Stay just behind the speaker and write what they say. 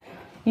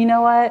You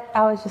know what?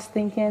 I was just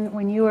thinking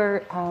when you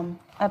were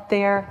up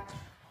there,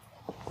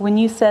 when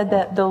you said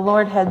that the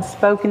Lord had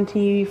spoken to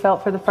you, you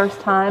felt for the first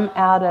time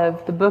out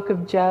of the book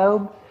of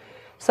Job.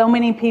 So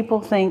many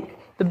people think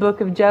the book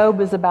of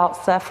Job is about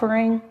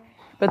suffering,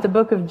 but the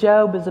book of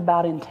Job is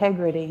about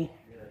integrity.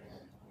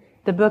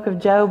 The book of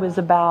Job is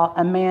about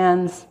a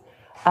man's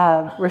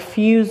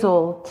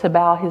refusal to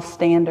bow his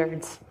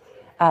standards,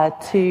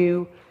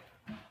 to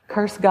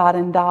curse God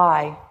and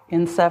die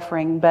in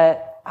suffering.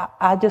 But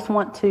I just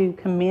want to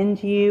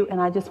commend you,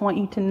 and I just want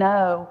you to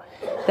know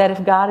that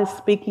if God is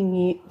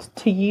speaking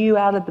to you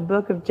out of the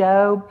book of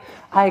Job,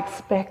 I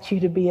expect you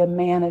to be a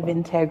man of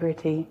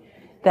integrity.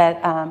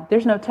 That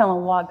there's no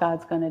telling what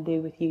God's going to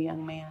do with you,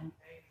 young man.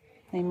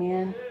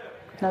 Amen?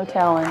 No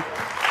telling.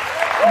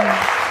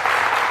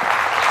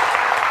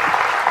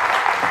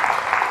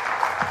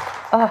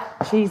 Oh,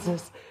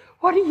 Jesus.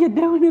 What are you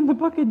doing in the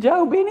book of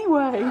Job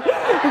anyway?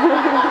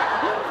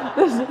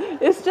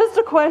 It's just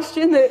a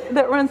question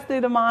that runs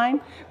through the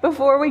mind.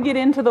 Before we get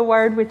into the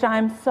word, which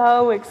I'm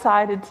so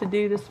excited to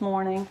do this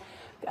morning,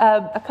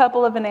 a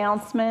couple of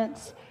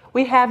announcements.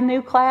 We have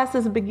new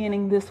classes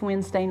beginning this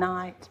Wednesday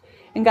night.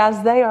 And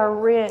guys, they are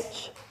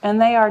rich and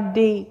they are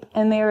deep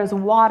and there is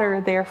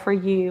water there for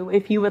you.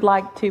 If you would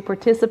like to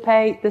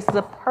participate, this is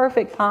a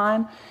perfect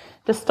time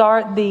to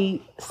start. The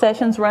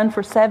sessions run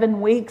for 7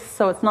 weeks,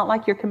 so it's not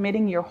like you're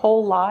committing your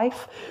whole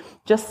life,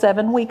 just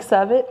 7 weeks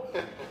of it.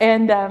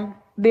 And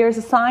there's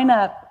a sign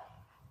up.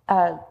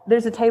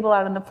 There's a table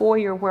out in the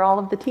foyer where all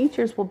of the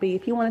teachers will be.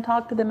 If you want to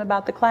talk to them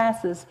about the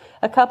classes,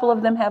 a couple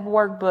of them have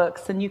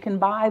workbooks, and you can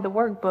buy the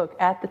workbook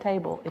at the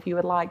table if you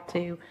would like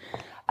to.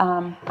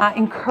 I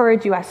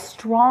encourage you, I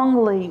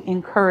strongly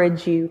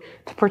encourage you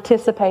to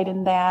participate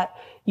in that.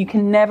 You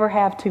can never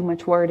have too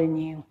much word in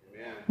you.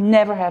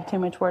 Never have too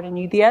much word in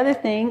you. The other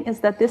thing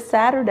is that this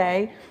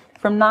Saturday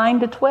from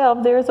 9 to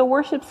 12, there is a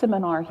worship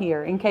seminar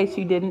here, in case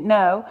you didn't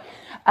know.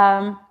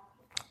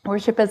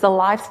 Worship as a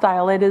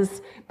lifestyle. It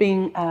is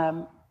being,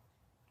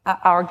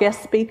 our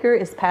guest speaker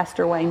is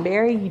Pastor Wayne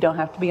Berry. You don't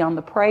have to be on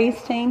the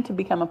praise team to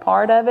become a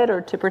part of it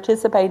or to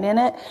participate in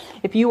it.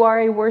 If you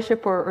are a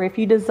worshiper, or if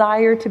you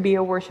desire to be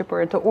a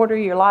worshiper and to order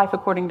your life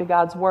according to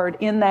God's word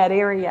in that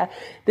area,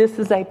 this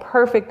is a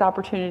perfect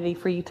opportunity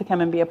for you to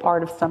come and be a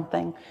part of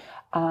something.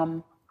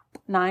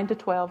 9 to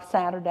 12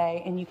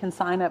 Saturday, and you can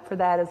sign up for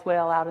that as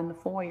well out in the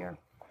foyer.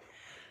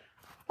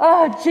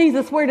 Oh,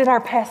 Jesus, where did our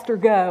pastor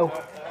go?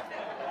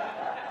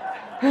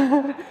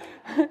 I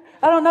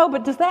don't know,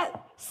 but does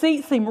that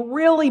seat seem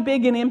really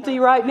big and empty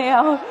right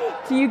now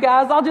to you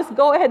guys? I'll just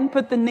go ahead and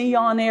put the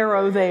neon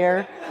arrow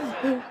there.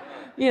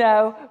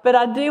 But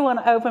I do want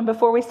to open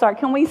before we start.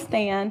 Can we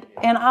stand?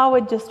 And I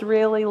would just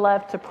really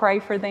love to pray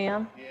for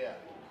them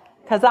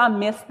because I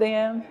miss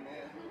them.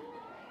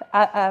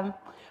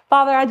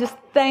 Father, I just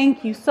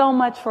thank you so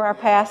much for our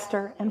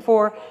pastor and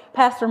for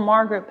Pastor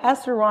Margaret,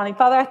 Pastor Ronnie.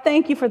 Father, I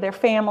thank you for their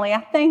family.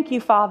 I thank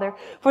you, Father,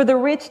 for the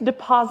rich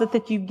deposit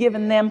that you've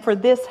given them for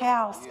this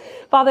house.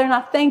 Father, and I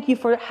thank you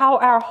for how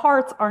our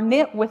hearts are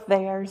knit with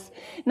theirs.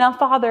 Now,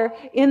 Father,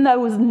 in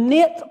those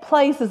knit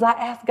places, I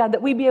ask, God,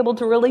 that we be able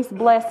to release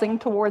blessing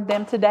toward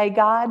them today,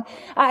 God.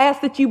 I ask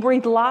that you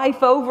breathe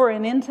life over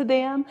and into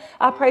them.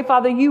 I pray,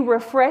 Father, you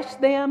refresh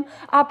them.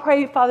 I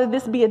pray, Father,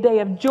 this be a day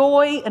of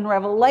joy and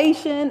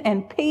revelation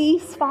and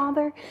peace,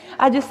 Father.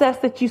 I just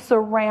ask that you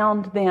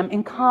surround them,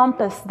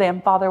 encompass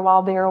them, Father,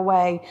 while they're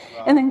away.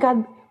 And then,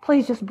 God,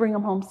 please just bring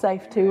them home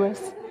safe to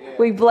us.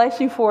 We bless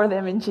you for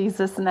them in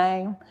Jesus'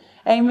 name.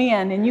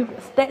 Amen. And you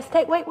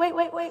stay, wait.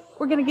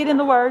 We're going to get in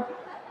the word.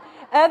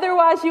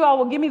 Otherwise, you all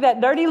will give me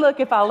that dirty look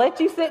if I let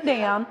you sit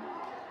down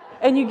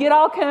and you get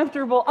all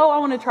comfortable. Oh, I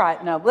want to try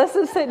it. No, let's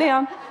just sit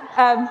down.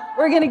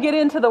 We're going to get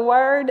into the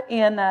word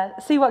and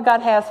see what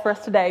God has for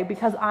us today,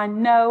 because I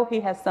know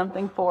he has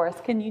something for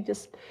us. Can you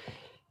just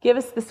give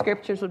us the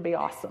scriptures? Would be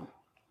awesome.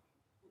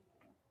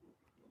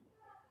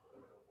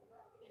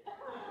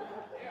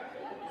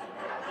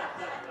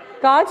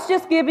 God's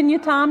just giving you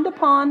time to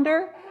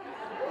ponder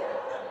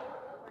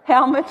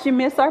how much you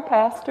miss our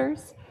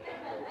pastors.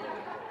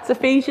 It's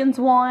Ephesians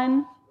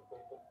 1,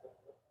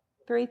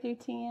 3 through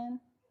 10.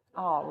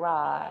 All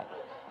right.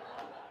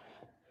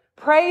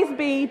 Praise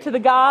be to the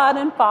God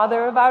and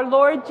Father of our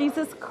Lord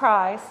Jesus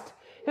Christ,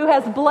 who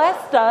has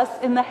blessed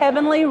us in the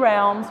heavenly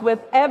realms with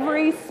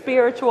every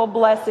spiritual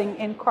blessing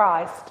in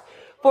Christ.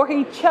 For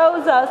he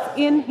chose us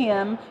in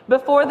him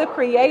before the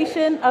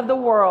creation of the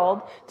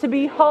world to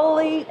be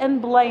holy and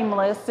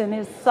blameless in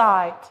his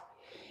sight.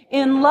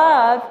 In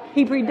love,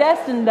 he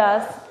predestined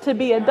us to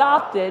be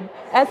adopted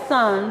as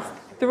sons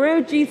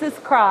through Jesus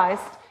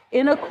Christ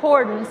in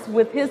accordance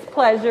with his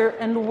pleasure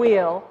and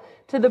will,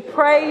 to the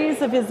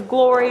praise of his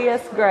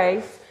glorious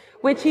grace,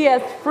 which he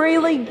has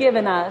freely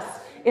given us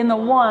in the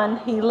one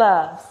he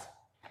loves.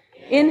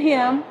 In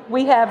him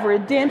we have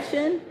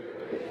redemption,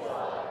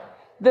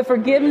 the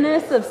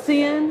forgiveness of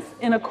sins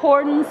in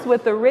accordance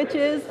with the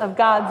riches of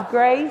God's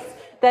grace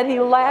that he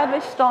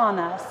lavished on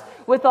us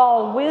with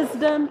all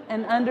wisdom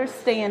and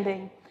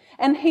understanding.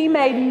 And he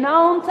made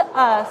known to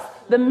us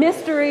the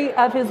mystery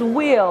of his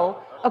will,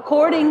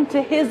 according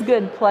to his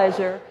good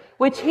pleasure,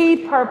 which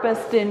he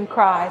purposed in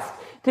Christ,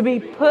 to be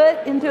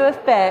put into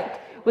effect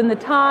when the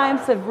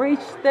times have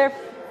reached their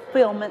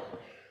fulfillment,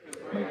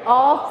 when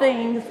all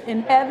things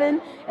in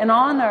heaven and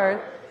on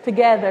earth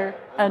together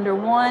under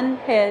one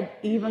head,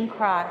 even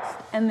Christ.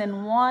 And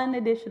then one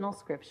additional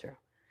scripture.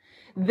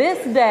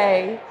 This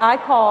day I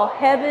call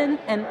heaven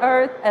and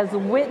earth as a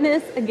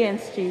witness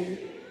against you,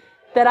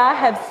 that I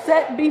have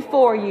set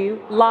before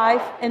you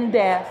life and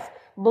death,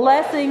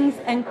 blessings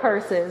and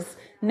curses.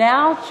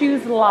 Now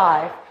choose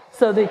life,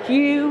 so that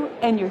you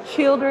and your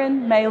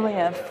children may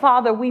live.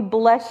 Father, we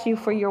bless you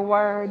for your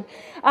word.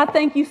 I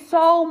thank you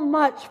so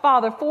much,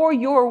 Father, for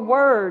your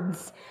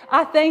words.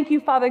 I thank you,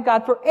 Father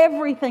God, for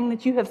everything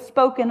that you have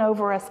spoken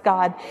over us,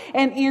 God,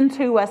 and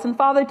into us. And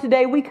Father,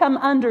 today we come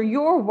under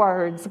your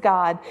words,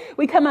 God.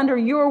 We come under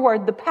your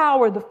word, the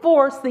power, the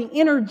force, the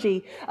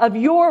energy of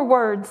your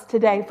words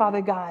today,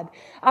 Father God.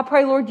 I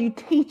pray, Lord, you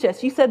teach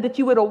us. You said that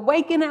you would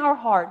awaken our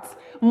hearts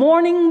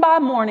morning by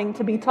morning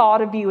to be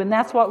taught of you. And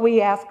that's what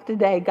we ask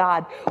today,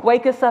 God.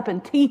 Wake us up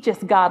and teach us,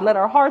 God. Let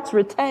our hearts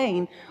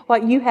retain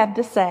what you have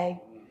to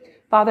say.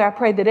 Father, I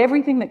pray that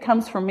everything that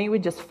comes from me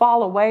would just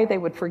fall away. They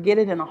would forget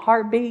it in a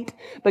heartbeat.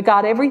 But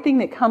God, everything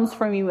that comes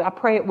from you, I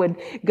pray it would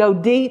go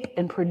deep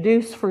and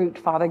produce fruit,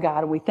 Father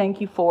God. We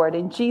thank you for it.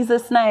 In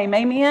Jesus' name,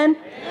 amen?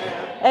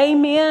 Amen.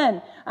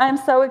 Amen. I'm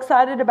so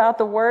excited about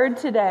the word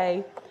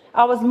today.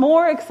 I was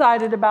more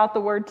excited about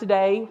the word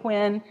today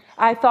when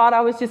I thought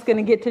I was just going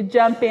to get to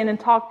jump in and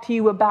talk to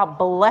you about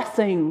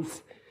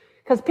blessings.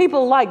 Because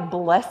people like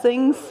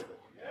blessings.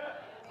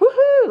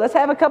 Woohoo! Let's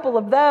have a couple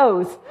of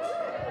those.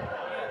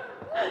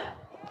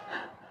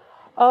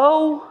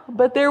 Oh,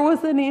 but there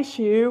was an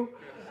issue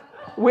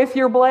with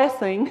your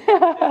blessing.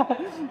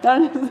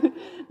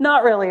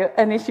 Not really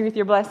an issue with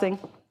your blessing.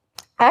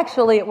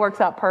 Actually, it works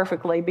out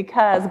perfectly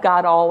because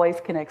God always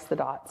connects the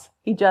dots.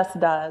 He just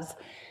does.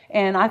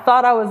 And I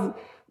thought I was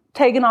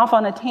taking off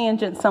on a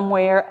tangent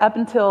somewhere up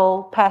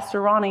until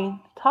Pastor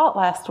Ronnie taught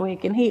last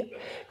week. And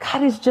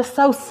God is just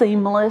so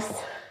seamless.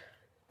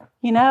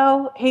 You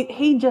know,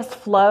 he just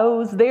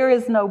flows. There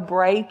is no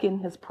break in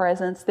his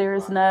presence. There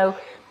is no...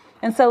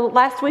 And so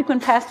last week when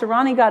Pastor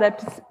Ronnie got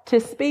up to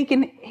speak,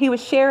 and he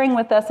was sharing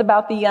with us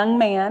about the young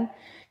man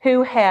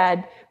who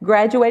had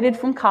graduated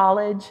from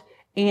college,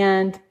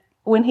 and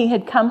when he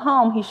had come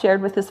home, he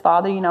shared with his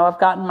father, you know, I've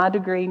gotten my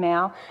degree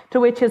now,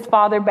 to which his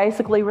father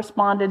basically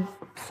responded,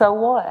 so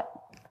what?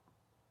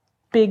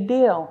 Big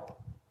deal.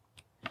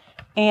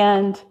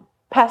 And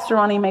Pastor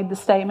Ronnie made the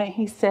statement,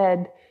 he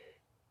said,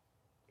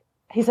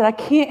 I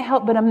can't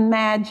help but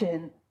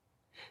imagine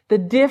the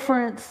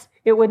difference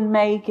it would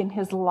make in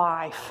his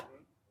life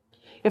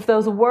if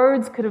those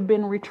words could have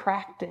been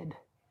retracted.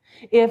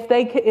 If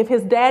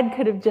his dad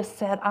could have just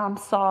said, I'm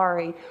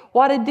sorry.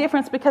 What a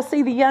difference. Because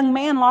see, the young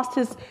man lost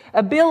his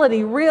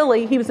ability,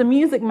 really. He was a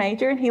music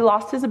major and he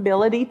lost his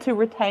ability to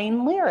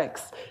retain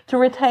lyrics, to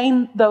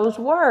retain those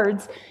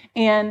words.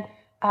 And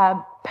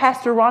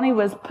Pastor Ronnie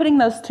was putting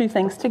those two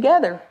things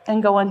together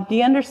and going, do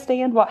you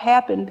understand what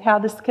happened, how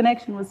this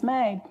connection was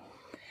made?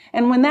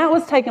 And when that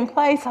was taking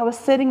place, I was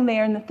sitting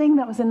there, and the thing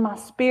that was in my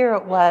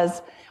spirit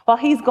was, while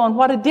he's going,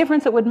 what a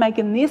difference it would make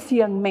in this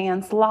young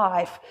man's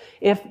life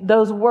if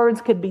those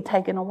words could be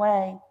taken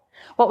away.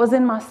 What was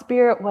in my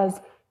spirit was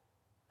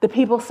the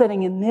people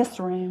sitting in this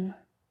room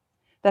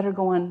that are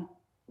going,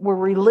 were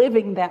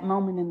reliving that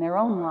moment in their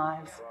own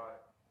lives,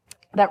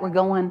 that were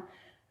going,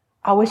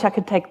 I wish I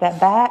could take that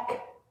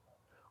back,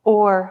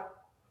 or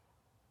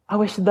I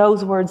wish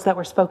those words that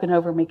were spoken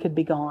over me could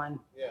be gone.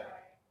 Yeah.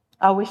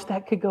 I wish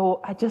that could go,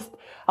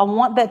 I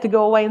want that to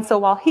go away. And so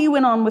while he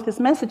went on with his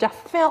message, I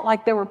felt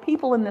like there were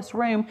people in this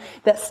room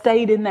that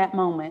stayed in that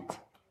moment.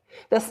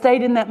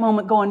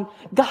 Going,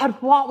 God,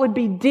 what would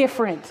be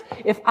different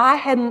if I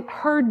hadn't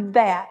heard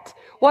that?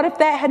 What if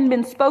that hadn't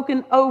been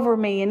spoken over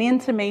me and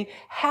into me?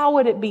 How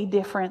would it be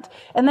different?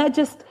 And that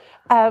just,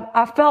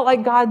 I felt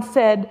like God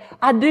said,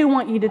 I do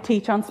want you to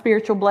teach on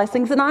spiritual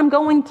blessings, and I'm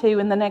going to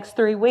in the next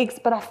 3 weeks.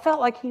 But I felt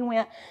like he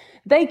went,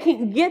 they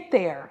can't get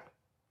there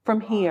from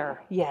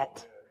here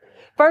yet.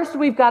 First,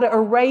 we've got to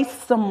erase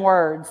some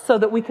words so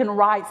that we can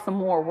write some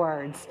more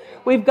words.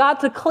 We've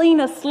got to clean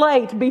a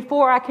slate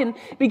before I can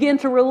begin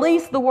to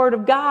release the Word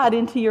of God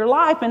into your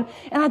life. And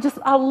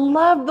I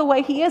love the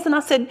way he is. And I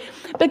said,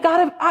 but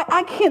God,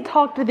 I can't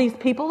talk to these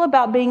people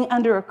about being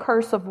under a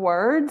curse of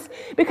words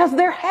because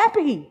they're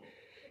happy.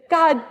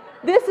 God,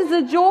 this is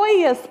a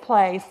joyous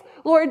place.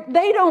 Lord,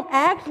 they don't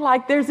act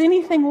like there's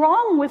anything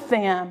wrong with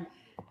them.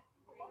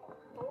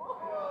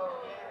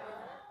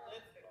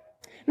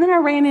 And then I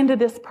ran into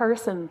this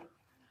person,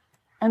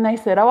 and they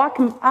said, I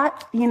can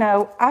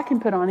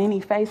put on any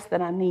face that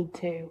I need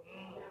to.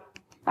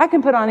 I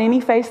can put on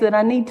any face that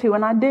I need to,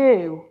 and I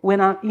do.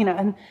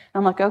 And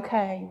I'm like,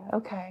 okay.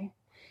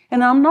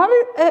 And I'm not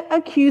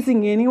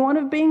accusing anyone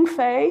of being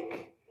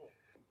fake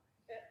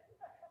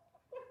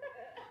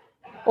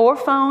or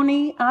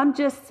phony. I'm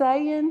just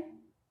saying,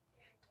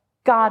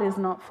 God is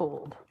not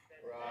fooled.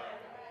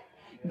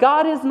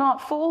 God is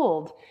not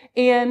fooled.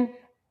 And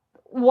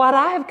what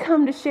I have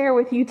come to share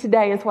with you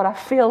today is what I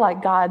feel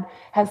like God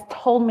has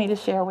told me to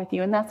share with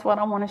you, and that's what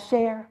I want to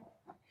share.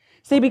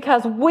 See,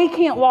 because we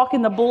can't walk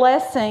in the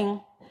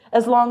blessing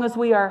as long as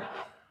we are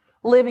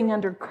living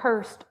under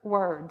cursed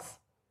words.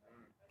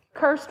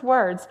 Cursed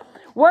words.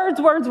 Words.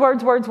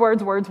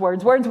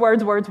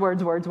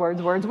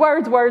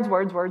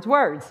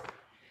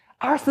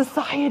 Our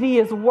society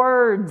is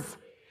words.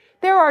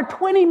 There are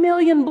 20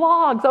 million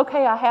blogs.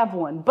 Okay, I have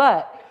one,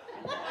 but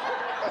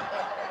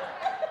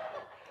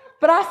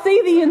I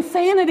see the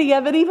insanity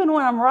of it even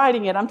when I'm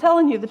writing it. I'm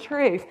telling you the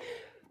truth.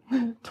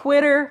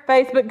 Twitter,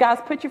 Facebook, guys,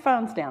 put your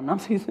phones down. No,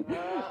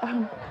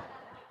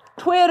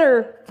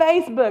 Twitter,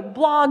 Facebook,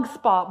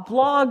 Blogspot,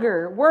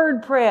 Blogger,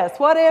 WordPress,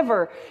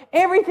 whatever.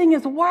 Everything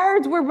is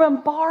words. We're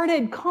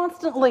bombarded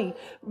constantly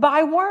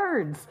by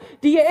words.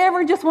 Do you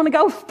ever just want to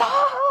go,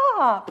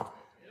 stop?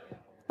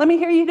 Let me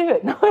hear you do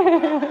it. No.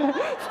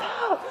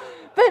 Stop.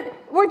 But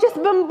we're just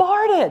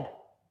bombarded.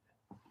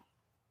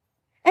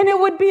 And it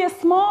would be a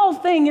small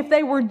thing if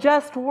they were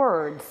just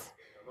words.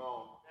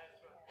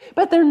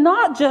 But they're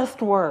not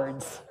just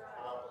words.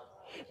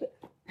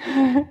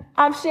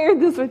 I've shared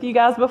this with you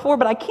guys before,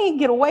 but I can't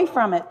get away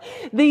from it.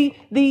 The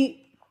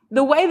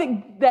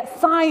way that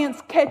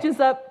science catches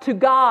up to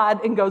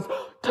God and goes,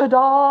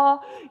 ta-da,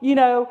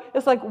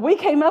 it's like, we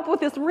came up with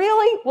this,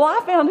 really? Well,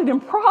 I found it in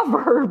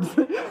Proverbs,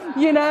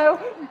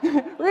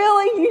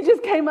 Really? You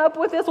just came up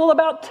with this? Well,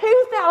 about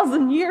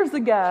 2,000 years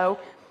ago.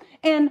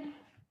 And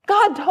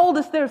God told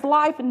us there's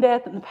life and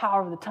death in the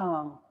power of the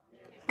tongue.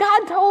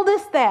 God told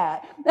us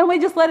that. And we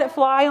just let it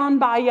fly on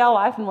by,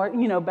 life and work,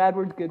 bad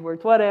words, good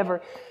words,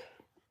 whatever.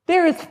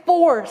 There is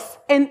force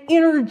and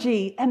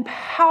energy and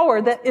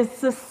power that is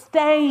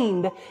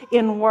sustained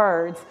in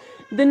words.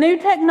 The new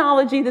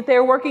technology that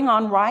they're working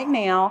on right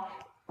now,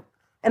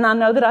 and I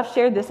know that I've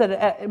shared this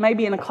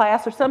maybe in a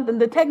class or something,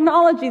 the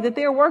technology that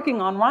they're working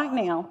on right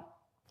now,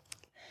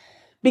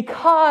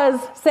 because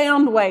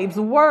sound waves,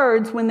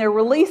 words, when they're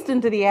released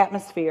into the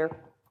atmosphere,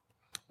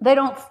 they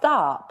don't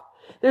stop.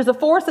 There's a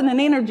force and an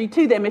energy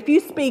to them. If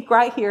you speak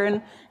right here,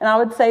 and I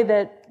would say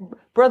that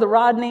Brother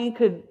Rodney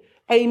could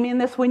amen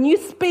this. When you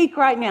speak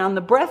right now and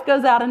the breath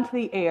goes out into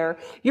the air,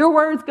 your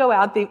words go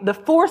out, the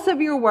force of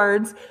your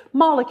words,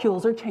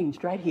 molecules are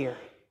changed right here.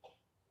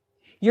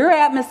 Your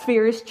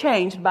atmosphere is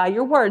changed by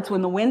your words.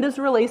 When the wind is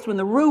released, when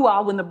the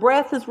ruah, when the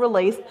breath is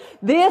released,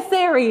 this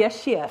area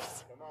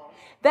shifts.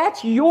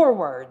 That's your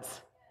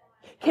words.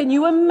 Can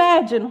you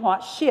imagine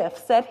what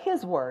shifts at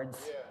his words?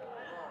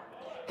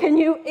 Can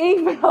you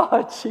even,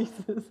 oh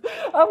Jesus,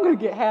 I'm going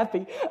to get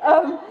happy.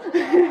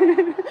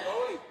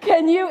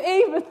 Can you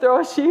even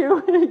throw a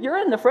shoe? You're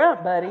in the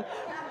front, buddy.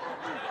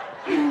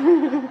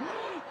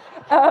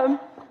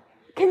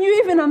 Can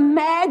you even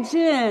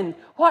imagine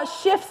what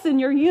shifts in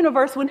your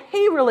universe when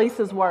he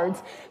releases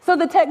words? So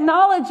the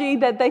technology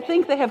that they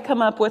think they have come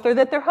up with, or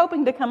that they're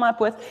hoping to come up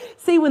with,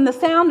 see, when the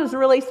sound is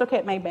released, okay,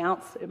 it may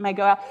bounce, it may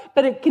go out,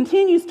 but it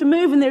continues to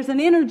move, and there's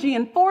an energy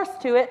and force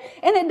to it,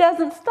 and it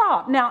doesn't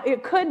stop. Now,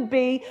 it could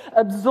be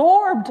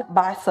absorbed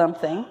by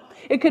something.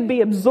 It could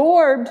be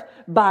absorbed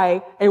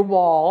by a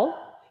wall.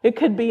 It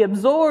could be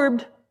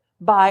absorbed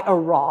by a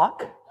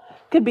rock.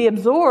 It could be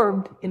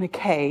absorbed in a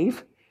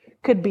cave.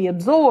 Could be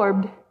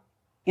absorbed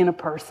in a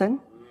person.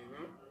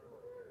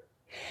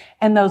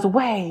 And those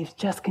waves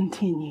just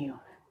continue.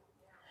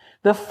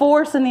 The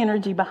force and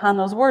energy behind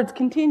those words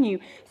continue.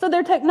 So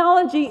their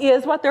technology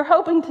is, what they're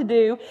hoping to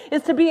do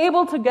is to be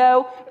able to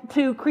go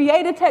to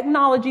create a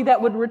technology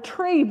that would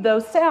retrieve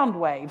those sound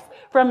waves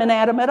from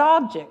inanimate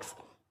objects.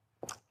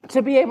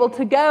 To be able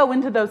to go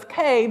into those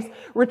caves,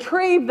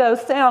 retrieve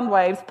those sound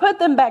waves, put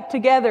them back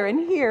together,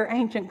 and hear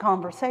ancient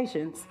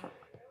conversations.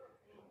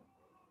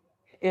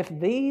 If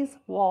these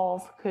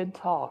walls could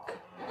talk,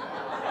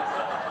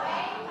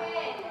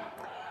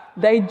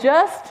 they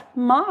just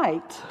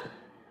might.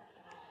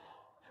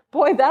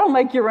 Boy, that'll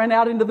make you run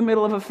out into the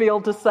middle of a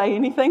field to say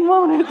anything,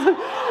 won't it?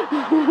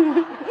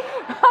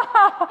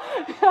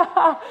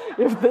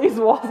 If these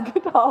walls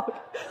could talk.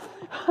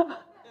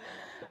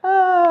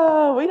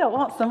 Oh, we don't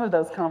want some of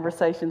those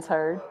conversations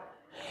heard.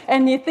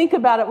 And you think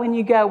about it when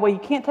you go, well, you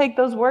can't take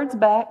those words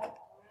back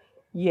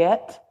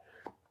yet.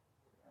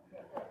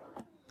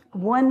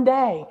 One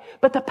day.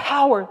 But the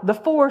power, the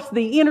force,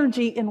 the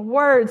energy in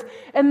words,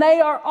 and they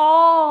are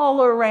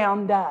all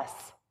around us.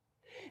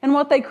 And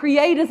what they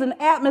create is an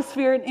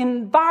atmosphere, an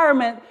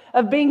environment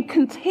of being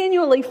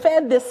continually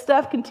fed this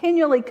stuff,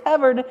 continually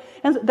covered,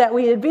 and that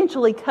we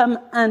eventually come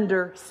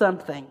under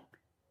something.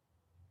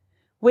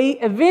 We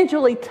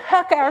eventually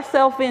tuck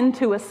ourselves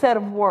into a set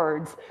of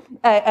words,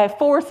 a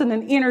force and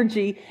an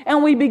energy,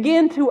 and we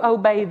begin to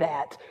obey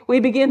that. We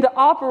begin to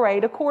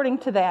operate according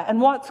to that. And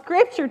what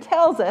Scripture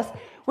tells us,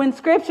 when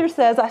Scripture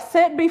says, I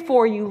set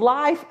before you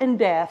life and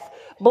death,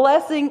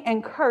 blessing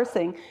and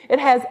cursing, it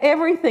has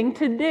everything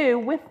to do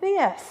with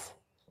this.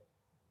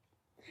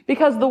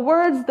 Because the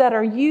words that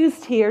are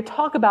used here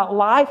talk about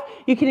life.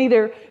 You can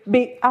either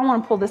be, I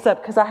want to pull this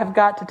up because I have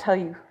got to tell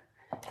you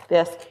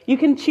this. You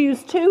can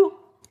choose two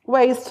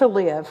ways to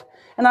live.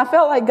 And I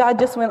felt like God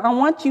just went, I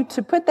want you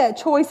to put that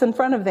choice in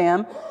front of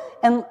them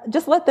and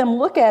just let them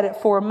look at it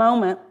for a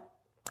moment.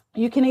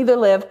 You can either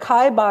live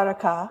Kai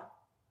Baraka,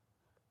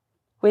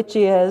 which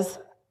is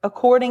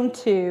according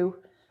to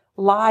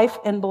life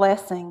and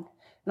blessing.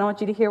 And I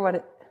want you to hear what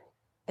it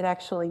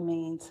actually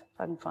means. If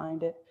I can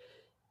find it.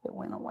 It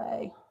went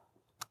away.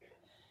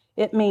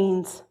 It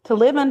means to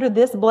live under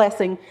this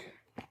blessing.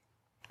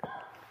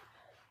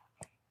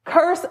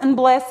 Curse and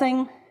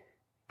blessing,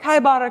 Kai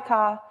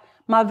Baraka,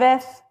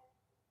 Maveth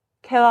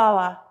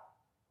Kelala.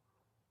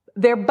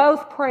 They're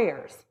both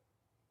prayers.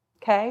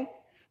 Okay?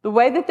 The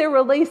way that they're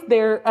released,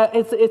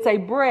 it's a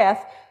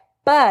breath,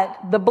 but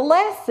the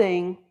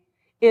blessing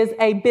is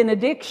a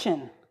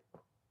benediction.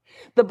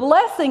 The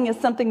blessing is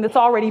something that's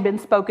already been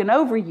spoken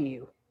over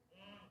you.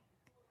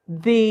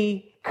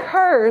 The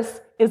curse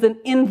is an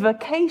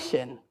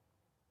invocation.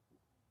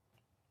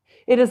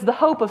 It is the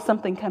hope of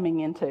something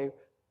coming into.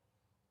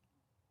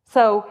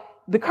 So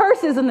the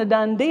curse isn't a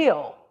done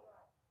deal.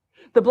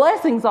 The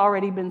blessing's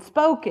already been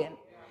spoken.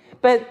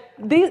 But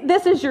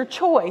this is your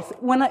choice.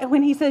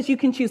 When he says you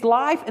can choose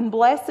life and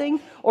blessing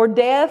or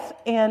death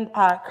and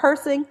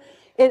cursing,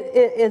 it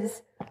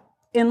is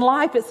in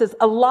life it says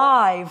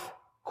alive,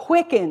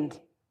 quickened,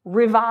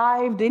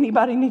 revived.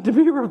 Anybody need to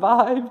be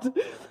revived?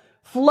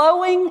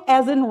 Flowing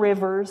as in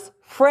rivers,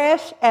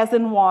 fresh as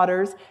in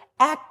waters,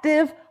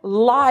 active,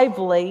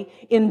 lively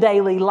in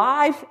daily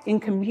life, in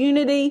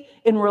community,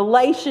 in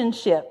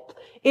relationship.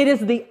 It is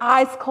the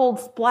ice-cold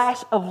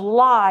splash of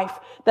life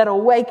that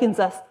awakens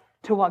us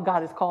to what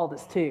God has called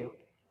us to.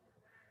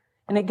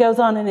 And it goes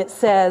on and it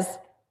says,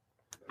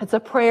 it's a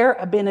prayer,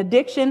 a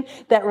benediction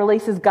that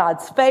releases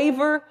God's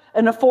favor,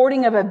 an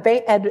affording of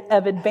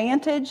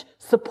advantage,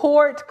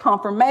 support,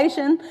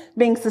 confirmation,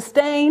 being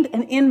sustained,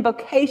 an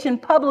invocation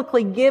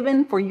publicly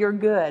given for your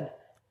good.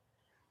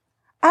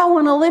 I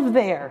want to live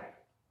there.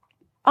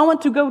 I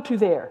want to go to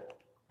there.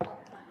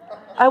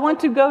 I want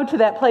to go to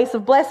that place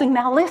of blessing.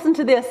 Now listen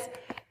to this,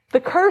 the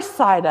curse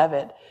side of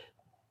it.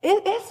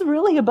 It's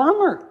really a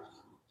bummer.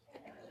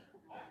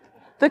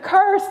 The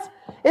curse,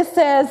 it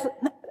says,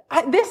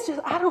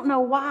 I don't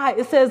know why.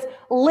 It says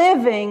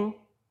living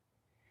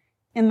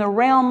in the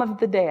realm of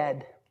the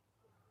dead.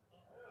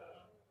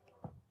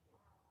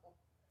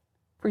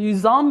 For you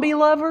zombie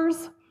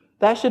lovers,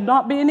 that should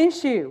not be an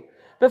issue.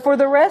 But for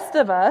the rest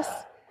of us,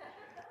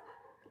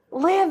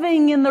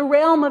 living in the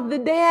realm of the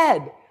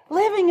dead.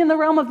 Living in the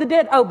realm of the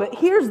dead. Oh, but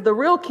here's the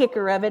real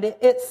kicker of it.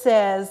 It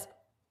says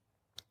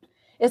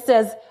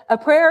a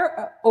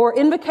prayer or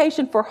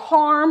invocation for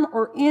harm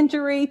or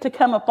injury to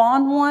come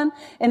upon one,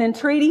 an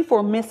entreaty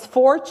for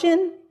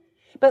misfortune.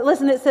 But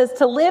listen, it says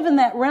to live in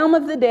that realm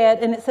of the dead,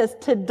 and it says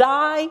to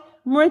die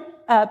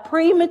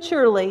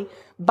prematurely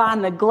by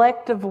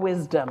neglect of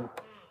wisdom.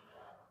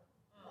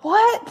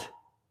 What?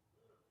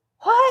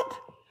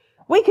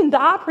 We can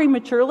die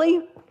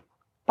prematurely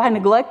by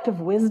neglect of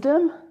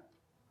wisdom?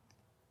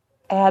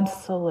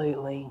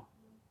 Absolutely.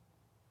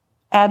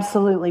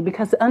 Absolutely,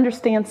 because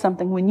understand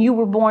something. When you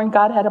were born,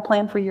 God had a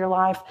plan for your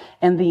life,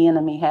 and the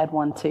enemy had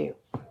one too.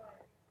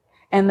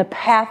 And the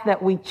path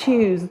that we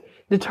choose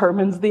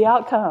determines the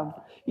outcome.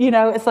 You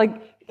know, it's like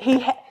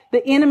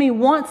the enemy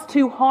wants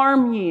to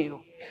harm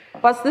you.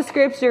 What's the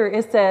scripture?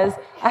 It says,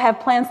 I have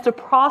plans to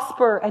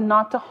prosper and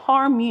not to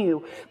harm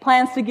you.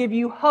 Plans to give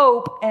you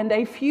hope and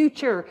a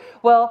future.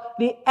 Well,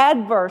 the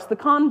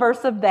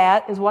converse of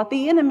that is what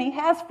the enemy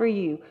has for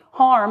you.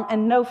 Harm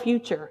and no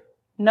future.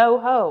 No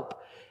hope.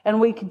 And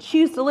we can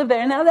choose to live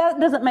there. Now, that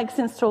doesn't make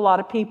sense to a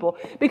lot of people.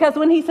 Because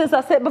when he says,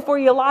 I set before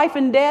you life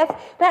and death,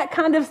 that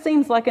kind of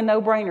seems like a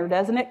no-brainer,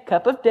 doesn't it?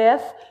 Cup of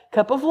death,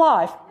 cup of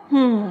life.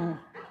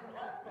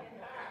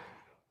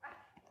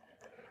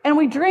 And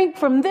we drink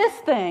from this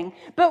thing.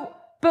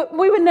 But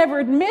we would never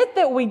admit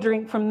that we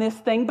drink from this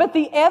thing. But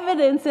the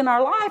evidence in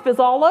our life is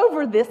all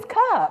over this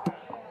cup.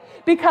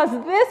 Because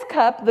this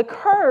cup, the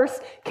curse,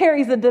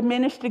 carries a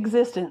diminished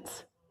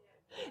existence.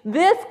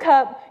 This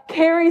cup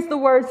carries the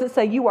words that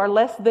say you are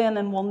less than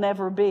and will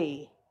never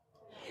be.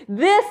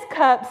 This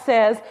cup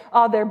says,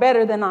 oh, they're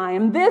better than I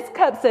am. This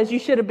cup says you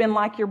should have been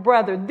like your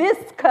brother. This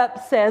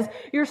cup says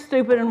you're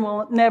stupid and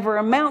will never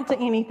amount to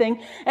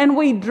anything. And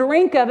we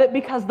drink of it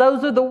because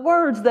those are the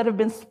words that have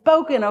been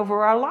spoken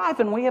over our life,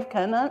 and we have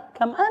come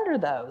under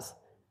those.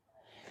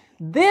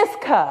 This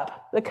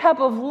cup, the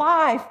cup of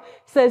life,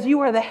 says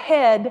you are the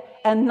head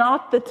and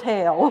not the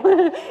tail.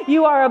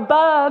 You are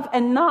above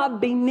and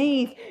not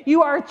beneath.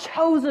 You are a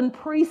chosen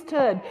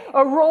priesthood,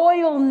 a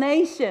royal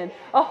nation,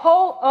 a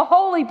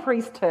holy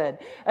priesthood,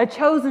 a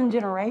chosen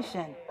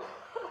generation.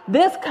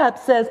 This cup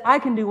says I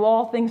can do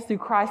all things through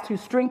Christ who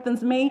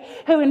strengthens me,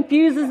 who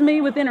infuses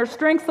me with inner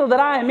strength so that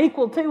I am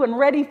equal to and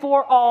ready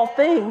for all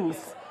things.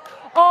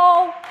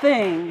 All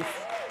things.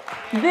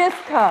 This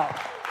cup.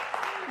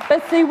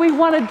 But see, we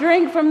want to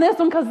drink from this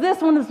one because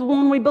this one is the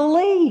one we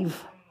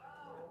believe.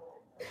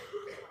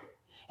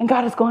 And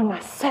God is going, I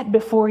set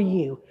before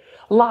you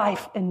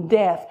life and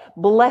death,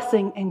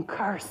 blessing and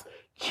curse.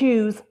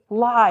 Choose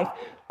life.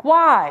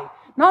 Why?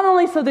 Not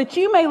only so that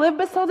you may live,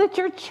 but so that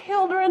your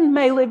children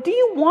may live. Do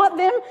you want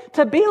them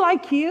to be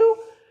like you?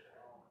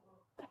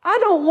 I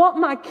don't want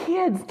my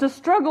kids to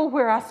struggle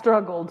where I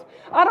struggled.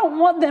 I don't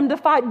want them to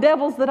fight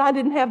devils that I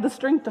didn't have the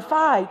strength to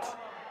fight.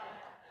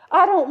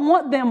 I don't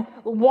want them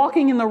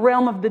walking in the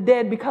realm of the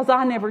dead because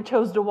I never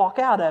chose to walk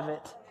out of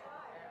it.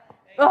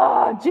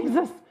 Oh,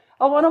 Jesus,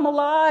 I want them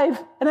alive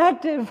and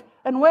active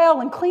and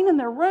well and clean in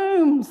their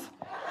rooms.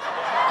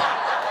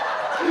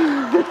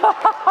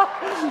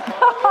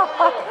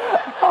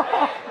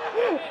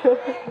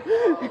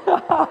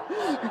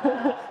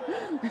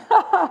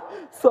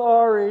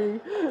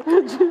 Sorry.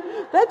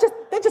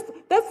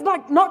 That's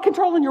like not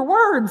controlling your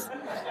words.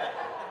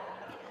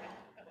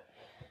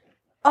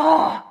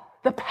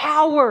 The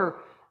power,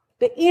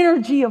 the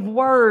energy of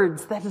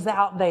words that is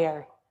out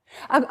there.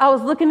 I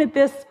was looking at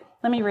this.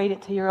 Let me read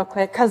it to you real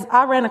quick, because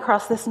I ran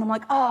across this and I'm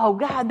like, oh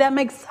God, that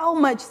makes so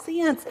much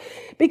sense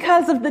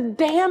because of the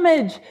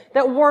damage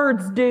that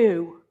words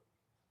do.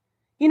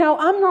 You know,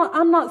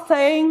 I'm not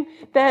saying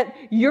that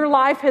your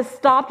life has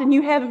stopped and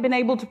you haven't been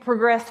able to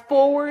progress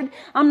forward.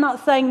 I'm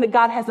not saying that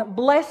God hasn't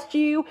blessed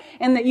you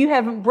and that you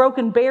haven't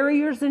broken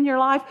barriers in your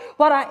life.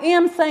 What I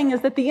am saying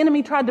is that the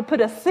enemy tried to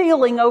put a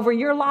ceiling over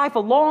your life a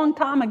long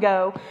time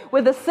ago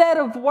with a set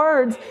of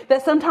words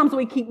that sometimes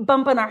we keep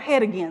bumping our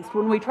head against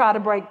when we try to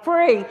break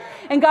free.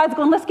 And God's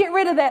going, let's get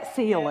rid of that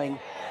ceiling.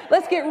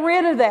 Let's get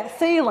rid of that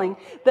ceiling.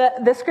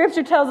 The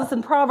scripture tells us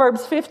in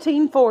Proverbs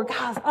 15:4,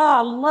 guys,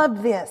 I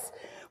love this.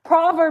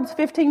 Proverbs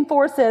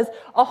 15:4 says,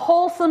 a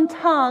wholesome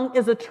tongue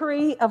is a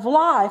tree of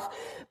life,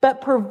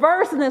 but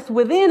perverseness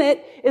within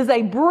it is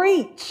a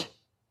breach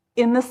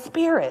in the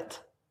spirit.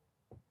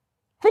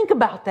 Think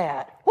about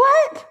that.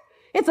 What?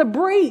 It's a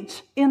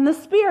breach in the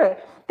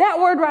spirit. That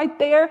word right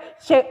there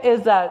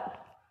is a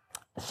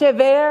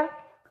shever.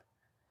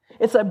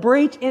 It's a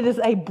breach. It is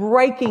a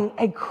breaking,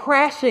 a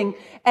crashing,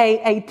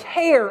 a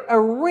tear, a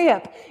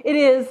rip. It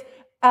is,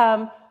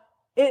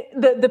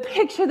 the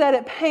picture that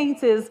it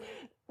paints is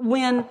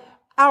when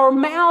our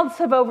mouths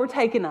have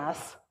overtaken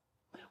us,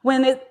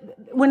 when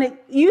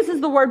it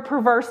uses the word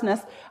perverseness,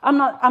 I'm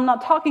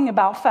not talking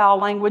about foul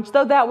language,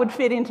 though that would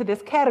fit into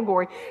this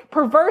category.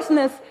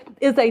 Perverseness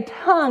is a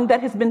tongue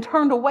that has been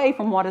turned away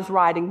from what is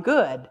right and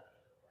good,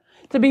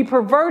 to be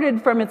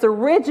perverted from its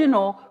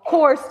original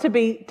course, to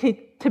be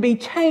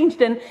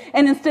changed, and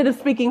instead of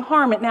speaking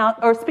harm, it now,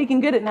 or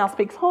speaking good, it now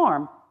speaks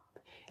harm.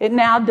 It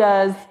now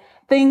does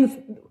things,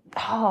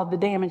 the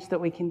damage that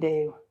we can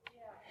do.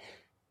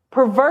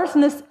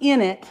 Perverseness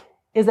in it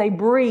is a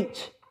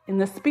breach in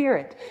the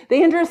spirit. The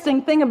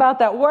interesting thing about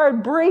that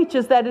word breach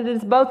is that it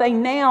is both a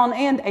noun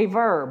and a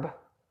verb.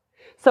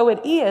 So it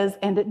is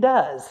and it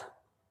does.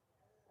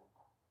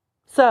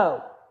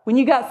 So when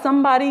you got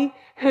somebody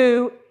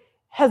who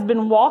has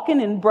been walking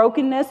in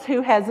brokenness,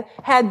 who has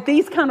had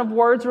these kind of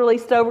words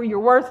released over, you're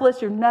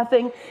worthless, you're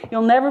nothing,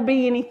 you'll never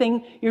be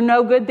anything, you're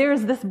no good.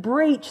 There's this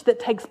breach that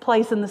takes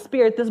place in the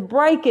spirit, this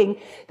breaking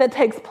that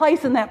takes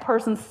place in that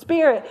person's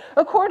spirit,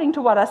 according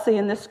to what I see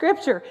in this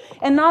scripture.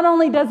 And not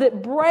only does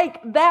it break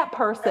that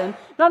person,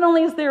 not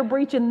only is there a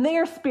breach in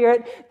their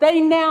spirit,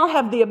 they now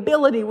have the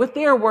ability with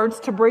their words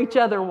to breach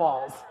other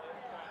walls.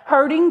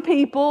 Hurting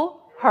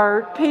people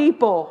hurt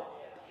people.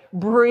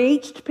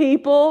 Breached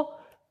people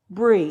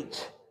breach.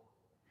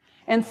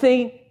 And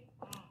see,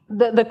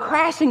 the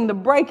crashing, the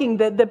breaking,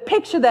 the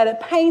picture that it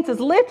paints is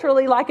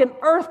literally like an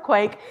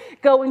earthquake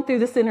going through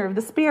the center of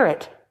the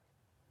spirit.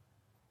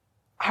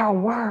 Our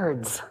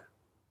words.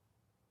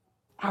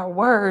 Our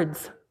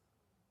words.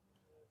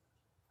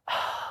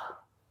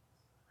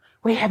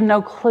 We have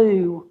no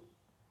clue.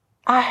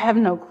 I have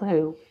no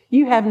clue.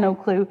 You have no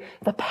clue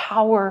the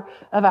power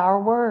of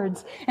our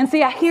words. And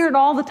see, I hear it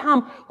all the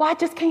time. Well, I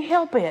just can't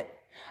help it.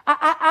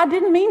 I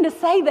didn't mean to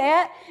say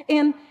that,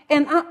 and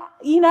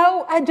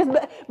I just,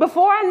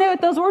 before I knew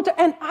it, those words,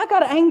 and I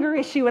got an anger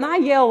issue, and I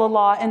yell a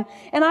lot, and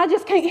I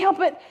just can't help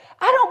it.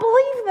 I don't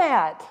believe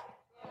that.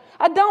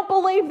 I don't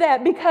believe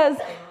that, because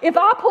if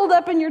I pulled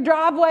up in your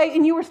driveway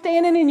and you were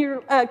standing in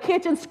your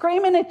kitchen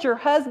screaming at your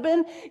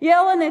husband,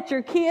 yelling at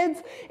your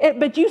kids,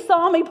 but you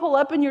saw me pull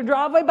up in your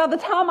driveway, by the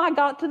time I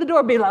got to the door,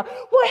 I'd be like,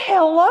 well,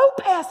 hello,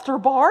 Pastor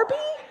Barbie.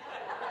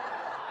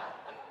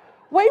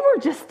 We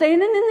were just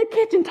standing in the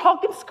kitchen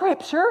talking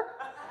scripture.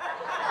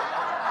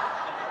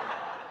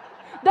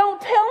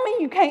 Don't tell me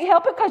you can't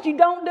help it because you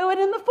don't do it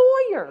in the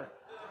foyer.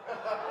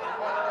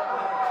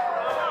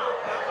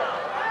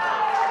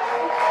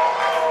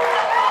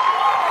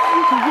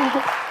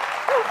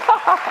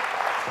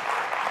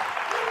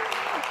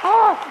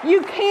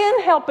 You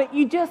can help it,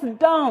 you just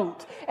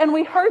don't. And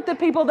we hurt the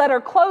people that are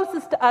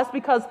closest to us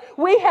because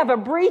we have a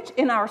breach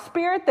in our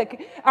spirit,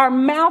 that our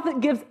mouth that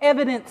gives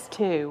evidence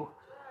to.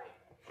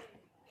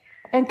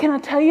 And can I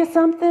tell you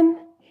something?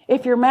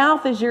 If your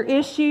mouth is your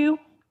issue,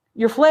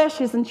 your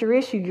flesh isn't your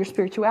issue, your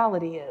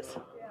spirituality is.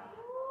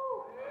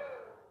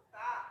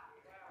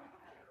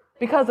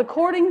 Because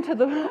according to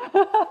the...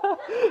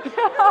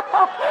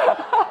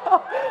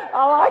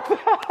 I like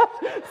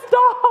that.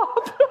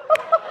 Stop.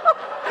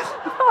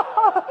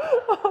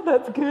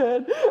 That's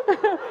good.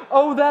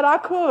 Oh, that I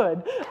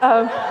could.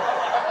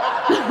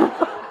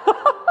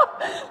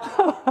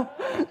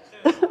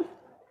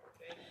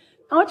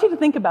 I want you to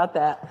think about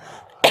that.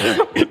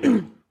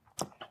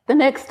 The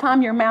next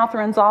time your mouth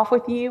runs off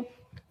with you,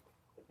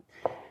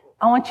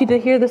 I want you to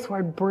hear this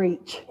word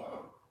breach.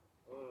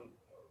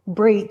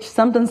 Breach.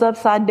 Something's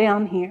upside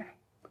down here.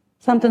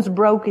 Something's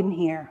broken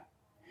here.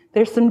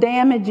 There's some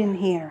damage in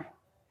here.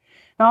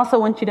 And I also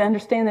want you to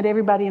understand that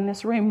everybody in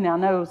this room now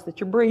knows that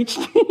you're breached.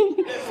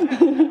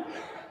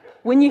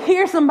 When you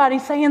hear somebody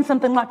saying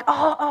something like,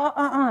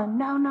 no.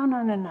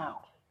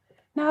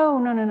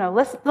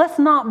 Let's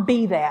not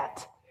be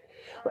that.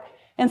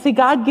 And see,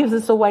 God gives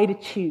us a way to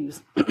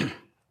choose.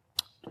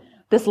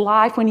 This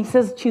life, when he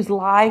says choose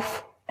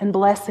life and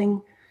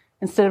blessing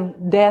instead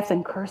of death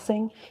and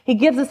cursing, he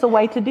gives us a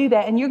way to do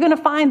that. And you're going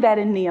to find that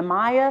in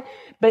Nehemiah,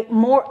 but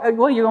you're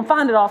going to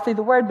find it all through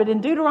the word. But in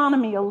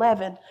Deuteronomy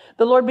 11,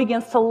 the Lord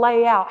begins to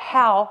lay out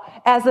how,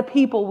 as a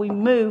people, we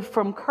move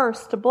from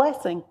curse to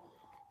blessing.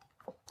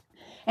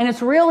 And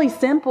it's really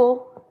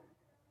simple.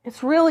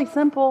 It's really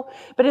simple,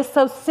 but it's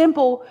so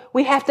simple,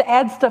 we have to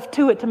add stuff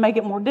to it to make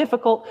it more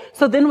difficult.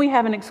 So then we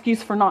have an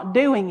excuse for not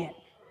doing it.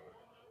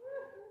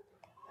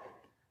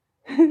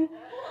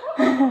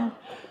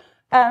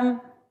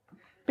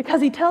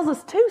 Because he tells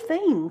us two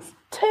things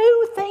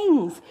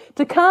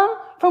to come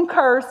from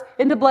curse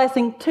into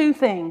blessing. Two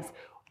things.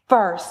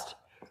 First,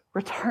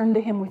 return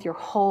to him with your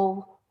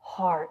whole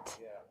heart.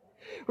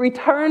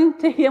 Return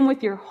to him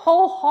with your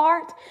whole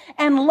heart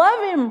and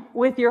love him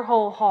with your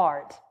whole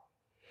heart.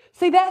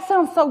 See, that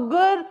sounds so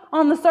good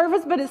on the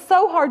surface, but it's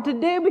so hard to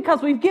do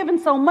because we've given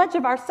so much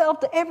of ourselves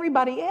to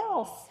everybody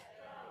else.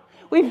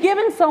 We've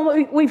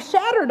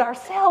shattered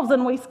ourselves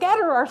and we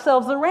scatter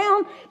ourselves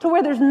around to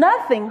where there's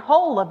nothing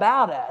whole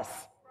about us.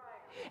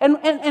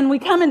 And we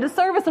come into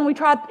service and we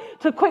try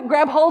to quick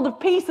grab hold of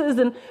pieces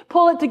and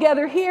pull it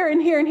together here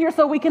and here and here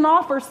so we can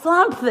offer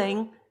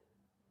something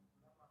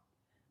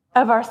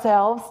of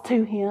ourselves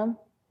to him.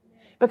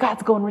 But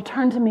God's going,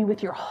 return to me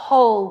with your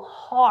whole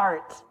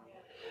heart.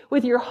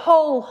 With your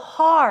whole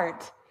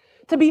heart,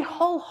 to be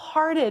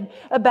wholehearted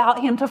about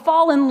him, to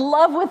fall in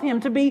love with him,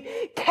 to be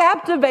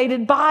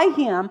captivated by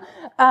him.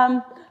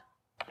 And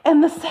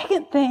the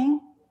second thing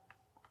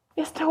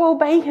is to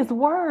obey his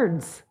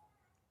words.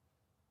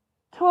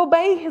 To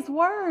obey his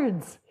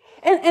words.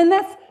 And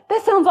that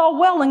sounds all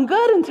well and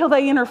good until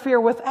they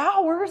interfere with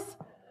ours.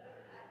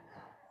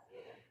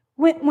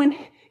 When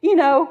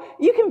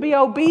you can be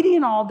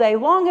obedient all day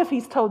long if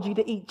he's told you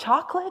to eat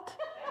chocolate.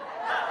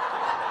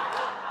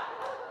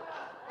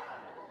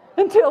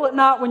 Until at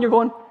night when you're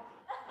going,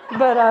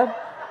 but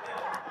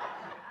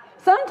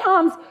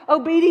sometimes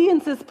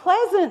obedience is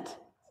pleasant.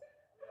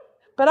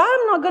 But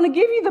I'm not going to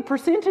give you the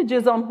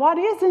percentages on what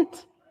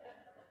isn't.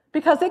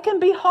 Because it can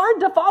be hard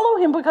to follow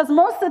him because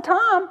most of the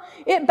time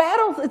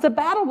it's a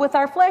battle with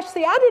our flesh.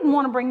 See, I didn't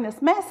want to bring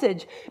this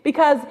message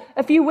because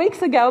a few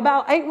weeks ago,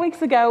 about 8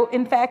 weeks ago,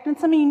 in fact, and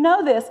some of you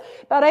know this,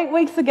 about 8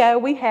 weeks ago,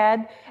 we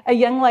had a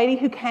young lady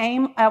who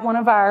came at one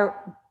of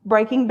our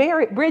Breaking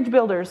Bridge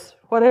Builders,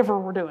 whatever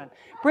we're doing,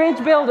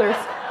 Bridge Builders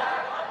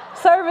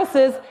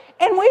services,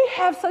 and we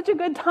have such a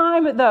good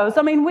time at those.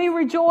 I mean, we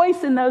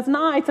rejoice in those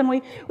nights, and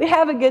we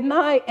have a good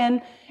night,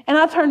 and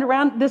I turned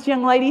around, this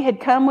young lady had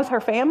come with her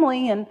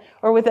family,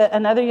 or with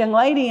another young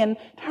lady, and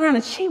turned around,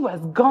 and she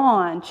was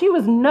gone. She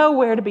was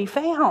nowhere to be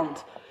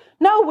found.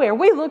 Nowhere.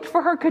 We looked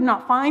for her, could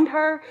not find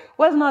her,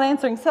 was not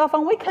answering cell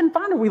phone. We couldn't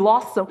find her. We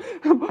lost some.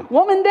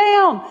 Woman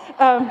down.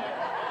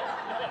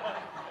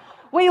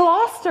 We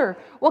lost her.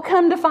 Well,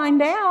 come to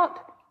find out,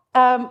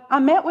 I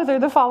met with her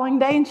the following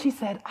day and she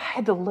said, I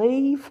had to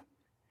leave.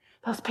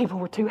 Those people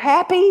were too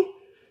happy.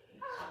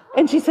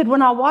 And she said,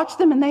 when I watched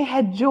them and they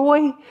had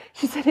joy,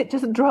 she said it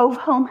just drove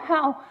home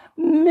how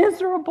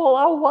miserable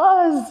I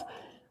was.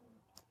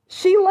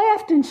 She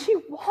left and she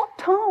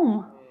walked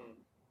home.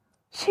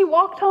 She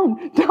walked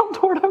home down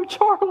toward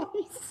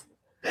O'Charlie's.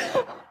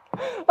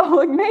 I'm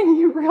like, man,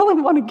 you really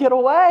want to get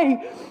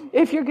away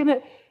if you're going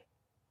to.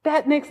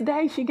 That next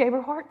day, she gave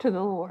her heart to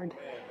the Lord.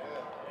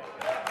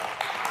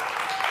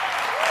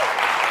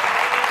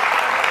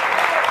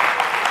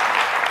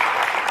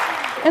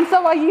 And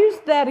so I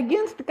used that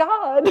against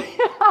God. And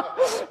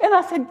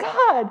I said,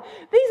 God,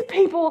 these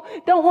people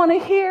don't want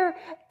to hear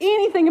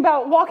anything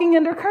about walking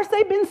under curse.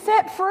 They've been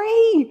set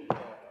free.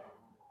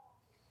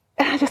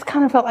 And I just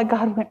kind of felt like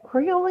God went,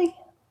 really?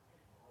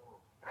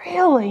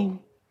 Really?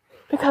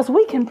 Because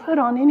we can put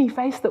on any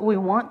face that we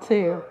want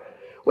to.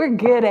 We're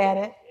good at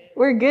it.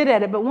 We're good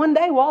at it. But one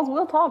day, Walls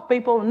will talk,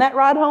 people. And that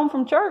ride home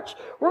from church,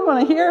 we're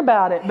going to hear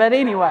about it. But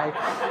anyway.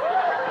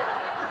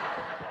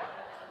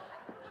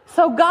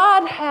 So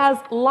God has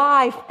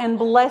life and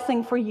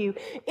blessing for you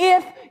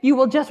if you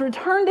will just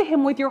return to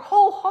him with your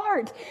whole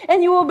heart,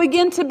 and you will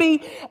begin to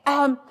be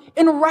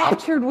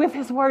enraptured with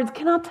his words.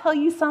 Can I tell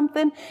you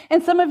something?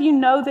 And some of you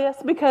know this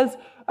because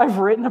I've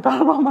written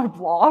about it on my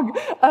blog.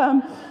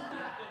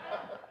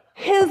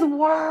 His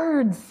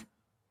words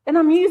And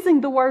I'm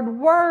using the word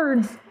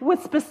words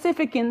with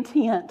specific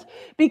intent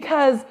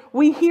because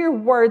we hear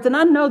words, and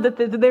I know that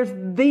there's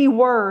the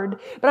word,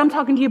 but I'm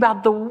talking to you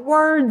about the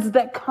words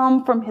that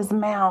come from his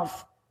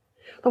mouth.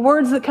 The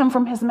words that come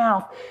from his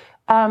mouth.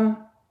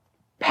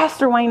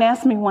 Pastor Wayne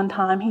asked me one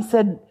time, he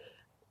said,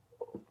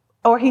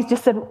 or he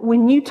just said,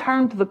 when you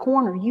turn to the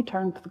corner, you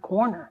turn to the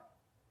corner.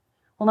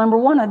 Well, number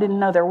one, I didn't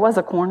know there was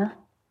a corner.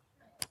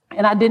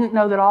 And I didn't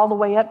know that all the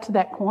way up to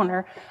that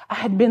corner, I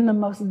had been the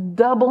most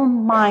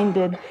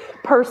double-minded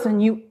person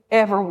you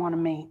ever want to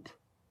meet.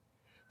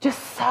 Just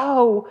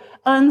so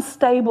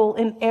unstable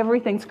in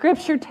everything.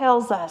 Scripture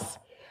tells us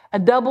a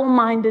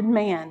double-minded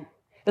man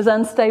is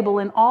unstable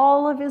in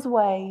all of his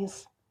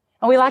ways.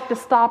 And we like to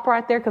stop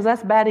right there because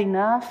that's bad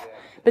enough.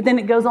 But then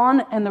it goes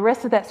on, and the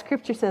rest of that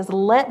scripture says,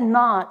 let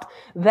not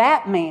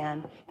that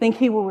man think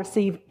he will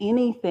receive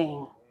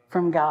anything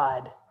from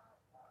God.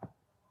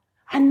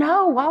 I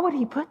know. Why would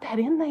he put that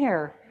in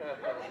there?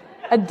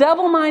 A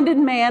double-minded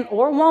man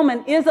or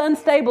woman is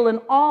unstable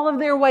in all of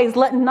their ways.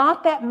 Let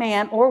not that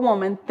man or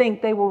woman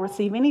think they will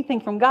receive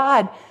anything from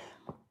God.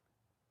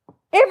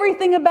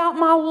 Everything about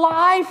my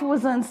life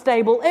was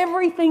unstable.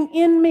 Everything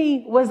in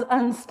me was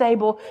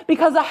unstable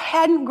because I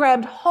hadn't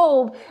grabbed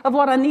hold of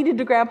what I needed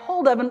to grab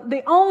hold of. And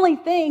the only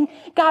thing,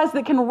 guys,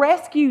 that can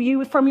rescue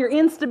you from your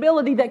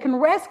instability, that can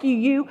rescue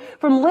you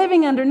from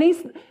living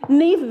underneath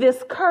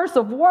this curse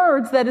of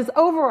words that is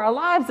over our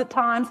lives at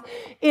times,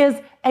 is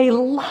a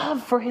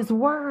love for his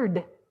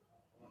word.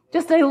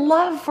 Just a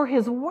love for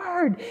his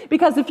word.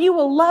 Because if you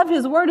will love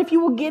his word, if you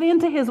will get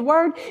into his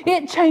word,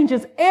 it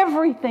changes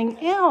everything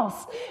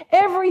else.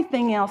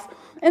 Everything else.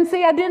 And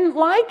see, I didn't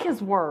like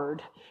his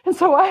word. And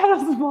so I had a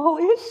small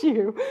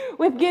issue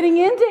with getting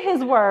into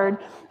his word.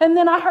 And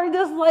then I heard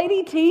this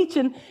lady teach,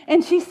 and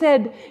she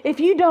said, if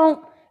you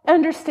don't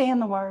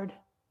understand the word,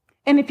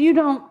 and if you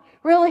don't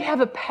really have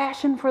a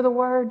passion for the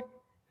word,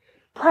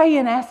 pray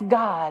and ask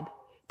God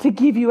to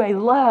give you a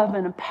love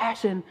and a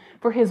passion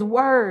for his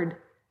word.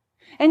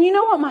 And you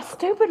know what my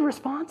stupid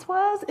response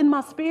was in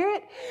my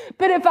spirit?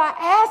 But if I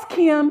ask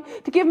him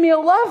to give me a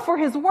love for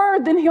his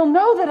word, then he'll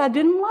know that I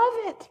didn't love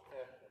it.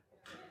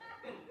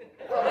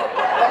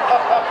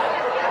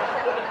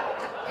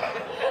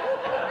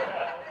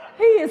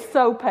 He is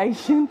so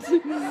patient.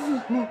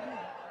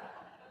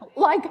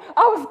 Like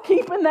I was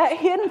keeping that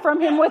hidden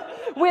from him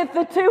with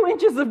the 2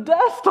 inches of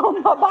dust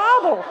on my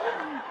Bible.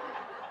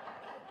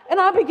 And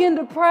I began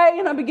to pray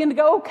and I began to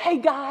go, okay,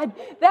 God,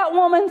 that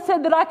woman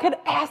said that I could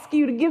ask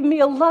you to give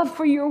me a love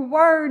for your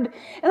word.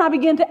 And I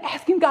began to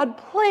ask him, God,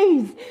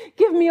 please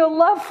give me a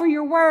love for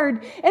your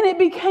word. And it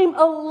became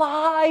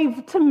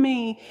alive to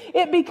me.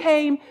 It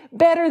became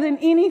better than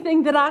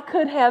anything that I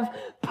could have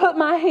put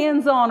my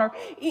hands on or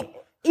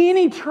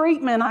any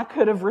treatment I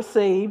could have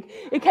received.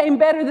 It came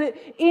better than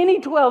any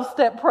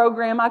 12-step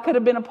program I could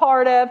have been a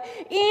part of.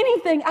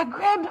 Anything. I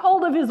grabbed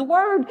hold of his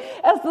word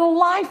as the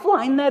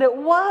lifeline that it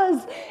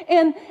was.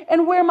 And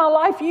where my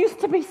life used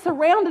to be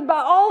surrounded by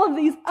all of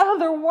these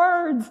other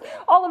words,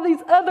 all of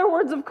these other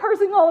words of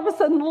cursing, all of a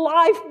sudden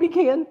life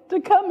began to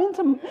come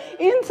into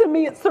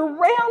me. It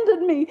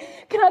surrounded me.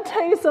 Can I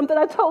tell you something?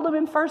 I told him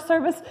in first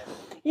service,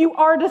 you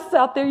artists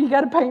out there, you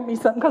got to paint me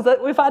something because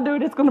if I do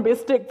it, it's going to be a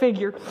stick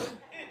figure.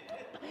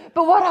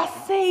 But what I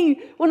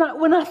see when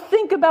I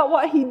think about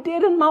what he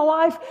did in my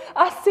life,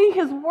 I see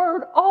his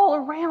word all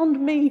around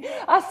me.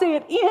 I see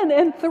it in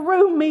and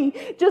through me,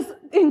 just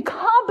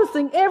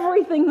encompassing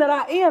everything that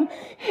I am.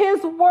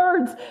 His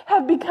words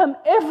have become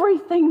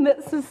everything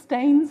that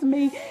sustains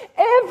me.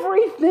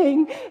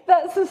 Everything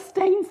that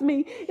sustains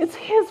me. It's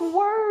his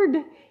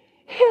word.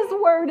 His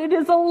word, it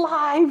is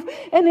alive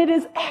and it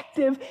is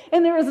active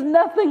and there is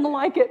nothing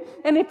like it.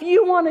 And if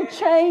you want to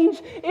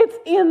change, it's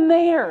in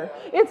there.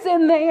 It's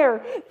in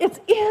there. It's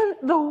in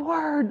the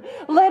word.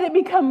 Let it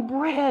become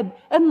bread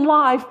and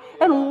life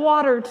and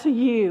water to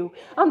you.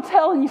 I'm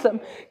telling you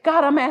something.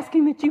 God, I'm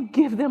asking that you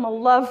give them a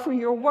love for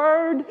your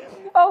word.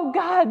 Oh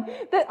God,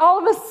 that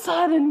all of a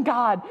sudden,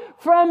 God,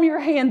 from your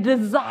hand,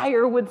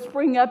 desire would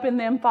spring up in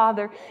them,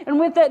 Father. And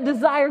with that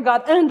desire,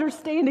 God,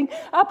 understanding,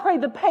 I pray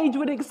the page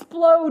would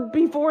explode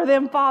before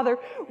them, Father,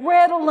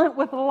 redolent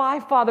with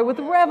life, Father, with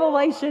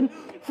revelation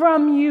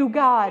from you,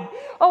 God.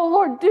 Oh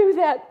Lord, do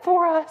that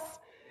for us.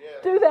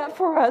 Do that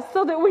for us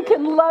so that we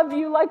can love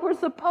you like we're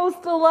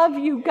supposed to love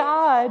you,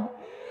 God.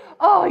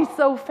 Oh, he's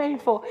so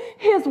faithful.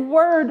 His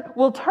word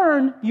will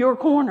turn your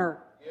corner.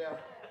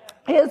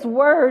 His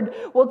word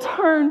will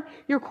turn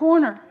your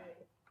corner.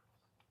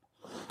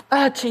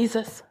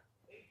 Jesus.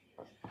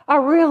 I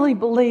really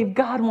believe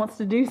God wants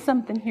to do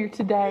something here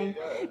today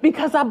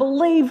because I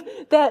believe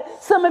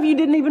that some of you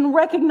didn't even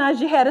recognize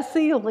you had a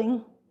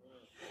ceiling.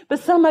 But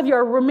some of you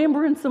are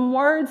remembering some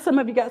words. Some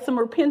of you got some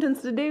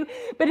repentance to do.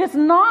 But it's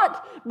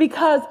not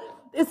because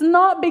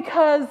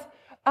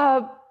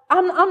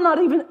I'm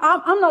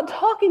not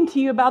talking to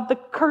you about the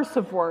curse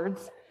of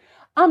words.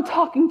 I'm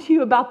talking to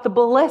you about the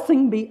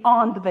blessing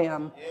beyond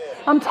them.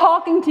 I'm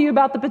talking to you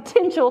about the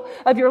potential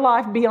of your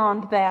life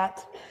beyond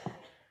that.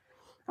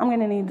 I'm going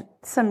to need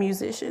some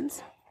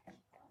musicians.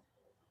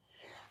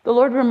 The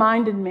Lord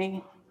reminded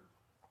me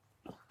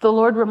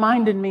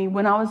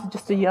when I was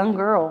just a young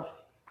girl,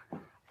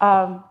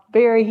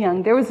 very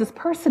young. There was this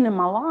person in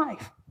my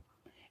life,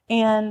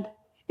 and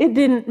it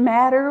didn't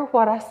matter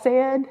what I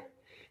said.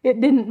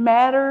 It didn't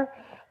matter.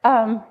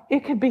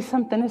 It could be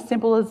something as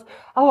simple as,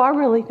 oh, I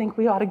really think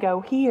we ought to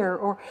go here,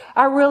 or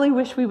I really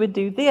wish we would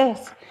do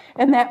this.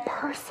 And that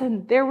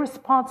person, their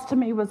response to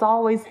me was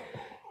always,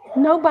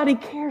 nobody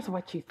cares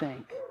what you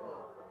think.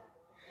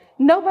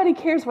 Nobody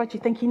cares what you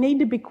think. You need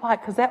to be quiet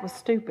because that was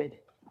stupid.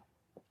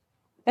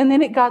 And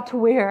then it got to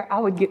where I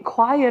would get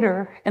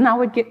quieter and I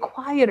would get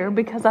quieter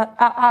because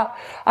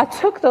I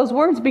took those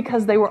words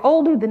because they were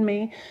older than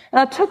me. And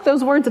I took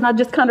those words and I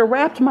just kind of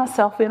wrapped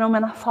myself in them.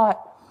 And I thought,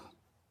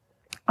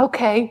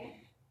 okay,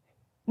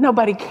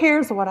 nobody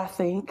cares what I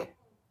think.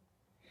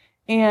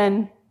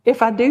 And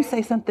if I do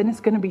say something,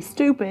 it's going to be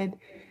stupid.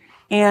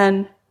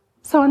 And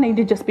so I need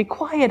to just be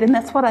quiet. And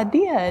that's what I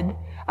did.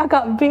 I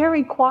got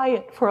very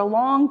quiet for a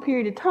long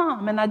period of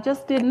time. And I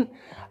didn't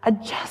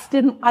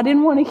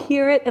want to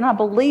hear it. And I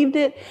believed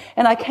it.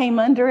 And I came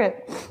under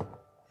it.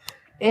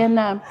 And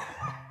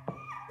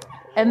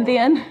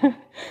then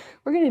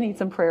we're going to need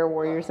some prayer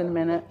warriors in a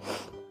minute.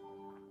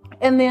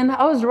 And then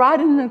I was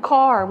riding in the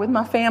car with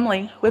my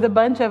family, with a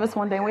bunch of us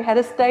one day. And we had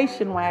a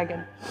station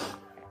wagon,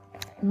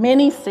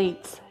 many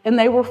seats, and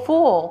they were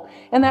full.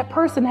 And that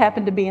person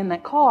happened to be in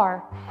that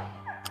car.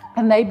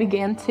 And they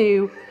began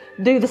to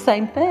do the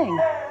same thing.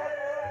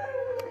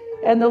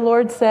 And the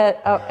Lord said,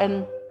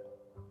 and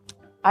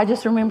I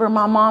just remember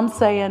my mom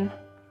saying,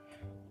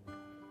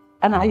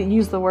 and I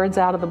use the words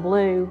out of the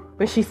blue,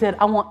 but she said,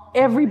 I want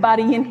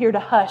everybody in here to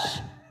hush.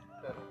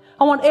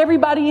 I want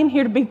everybody in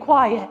here to be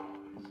quiet,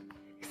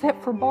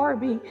 except for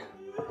Barbie.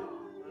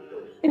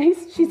 And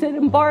she said,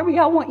 and Barbie,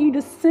 I want you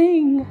to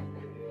sing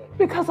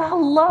because I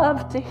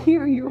love to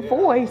hear your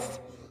voice.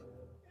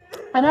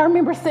 And I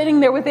remember sitting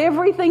there with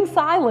everything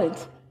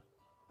silent.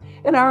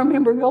 And I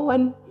remember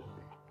going,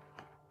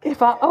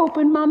 if I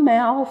open my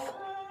mouth,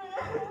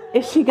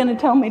 is she going to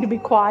tell me to be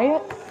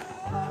quiet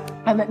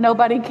and that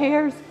nobody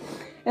cares?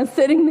 And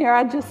sitting there,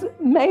 I just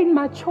made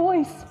my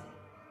choice.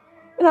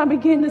 And I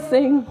began to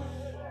sing,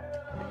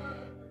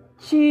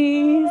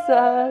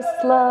 Jesus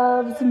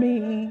loves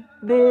me,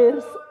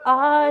 this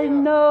I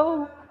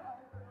know,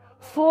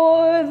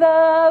 for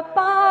the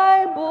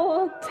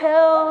Bible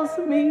tells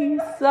me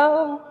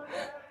so.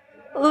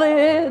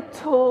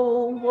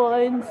 Little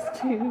ones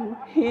to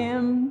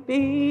him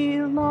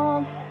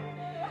belong.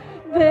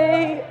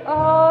 They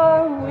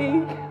are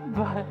weak,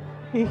 but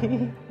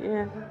he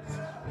is.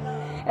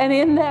 And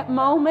in that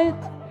moment,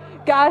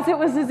 guys, it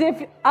was as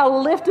if I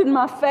lifted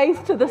my face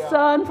to the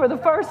sun for the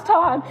first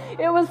time.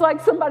 It was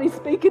like somebody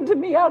speaking to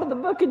me out of the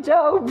book of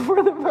Job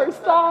for the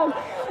first time.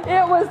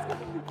 It was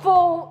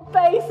full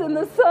face in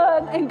the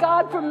sun. And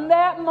God, from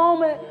that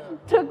moment,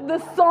 took the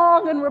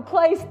song and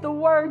replaced the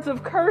words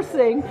of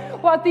cursing.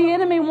 What the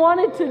enemy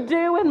wanted to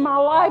do in my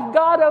life,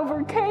 God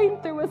overcame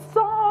through a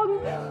song.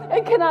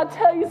 And can I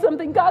tell you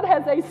something? God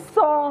has a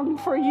song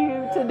for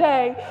you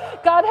today.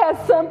 God has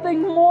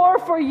something more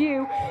for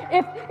you.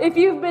 If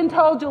you've been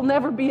told you'll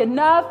never be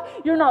enough,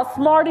 you're not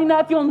smart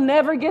enough, you'll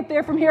never get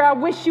there from here, I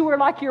wish you were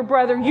like your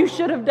brother. You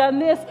should have done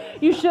this.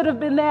 You should have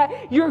been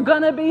that. You're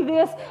going to be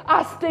this.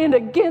 I stand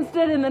against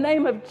it in the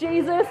name of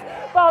Jesus.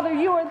 Father,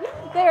 you are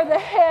there, the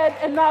head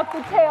and not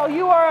the tail.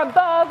 You are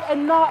above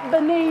and not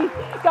beneath.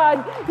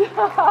 God,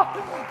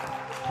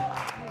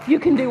 you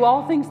can do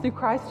all things through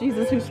Christ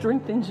Jesus who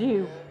strengthens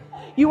you.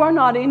 You are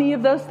not any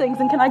of those things.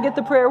 And can I get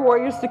the prayer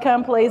warriors to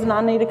come, please? And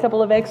I need a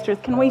couple of extras.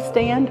 Can we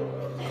stand?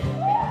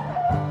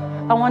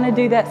 I want to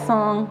do that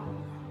song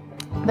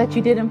that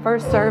you did in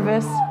first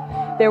service.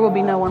 There will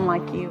be no one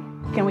like you.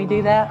 Can we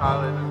do that?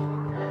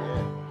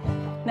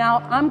 Now,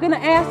 I'm going to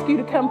ask you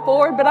to come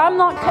forward, but I'm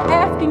not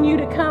asking you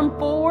to come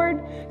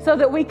forward so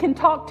that we can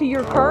talk to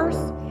your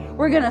curse.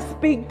 We're going to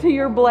speak to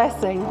your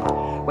blessing.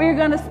 We're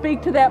going to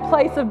speak to that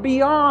place of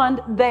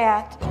beyond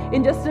that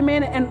in just a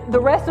minute. And the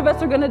rest of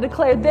us are going to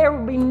declare there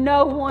will be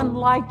no one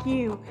like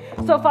you.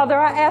 So, Father,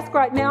 I ask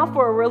right now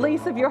for a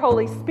release of your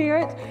Holy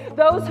Spirit.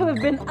 Those who have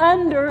been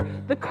under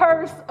the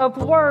curse of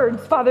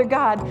words, Father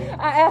God,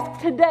 I ask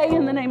today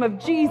in the name of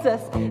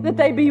Jesus that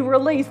they be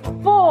released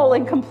full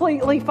and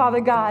completely,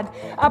 Father God.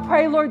 I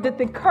pray, Lord, that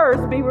the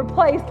curse be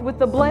replaced with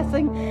the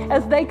blessing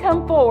as they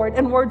come forward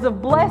and words of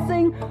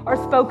blessing are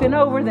spoken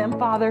over them,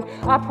 Father.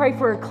 I pray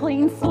for a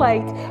clean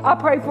slate. I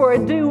pray for a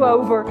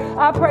do-over.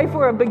 I pray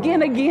for a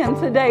begin again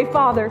today,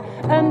 Father,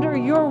 under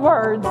your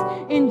words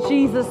in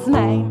Jesus'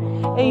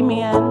 name.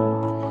 Amen.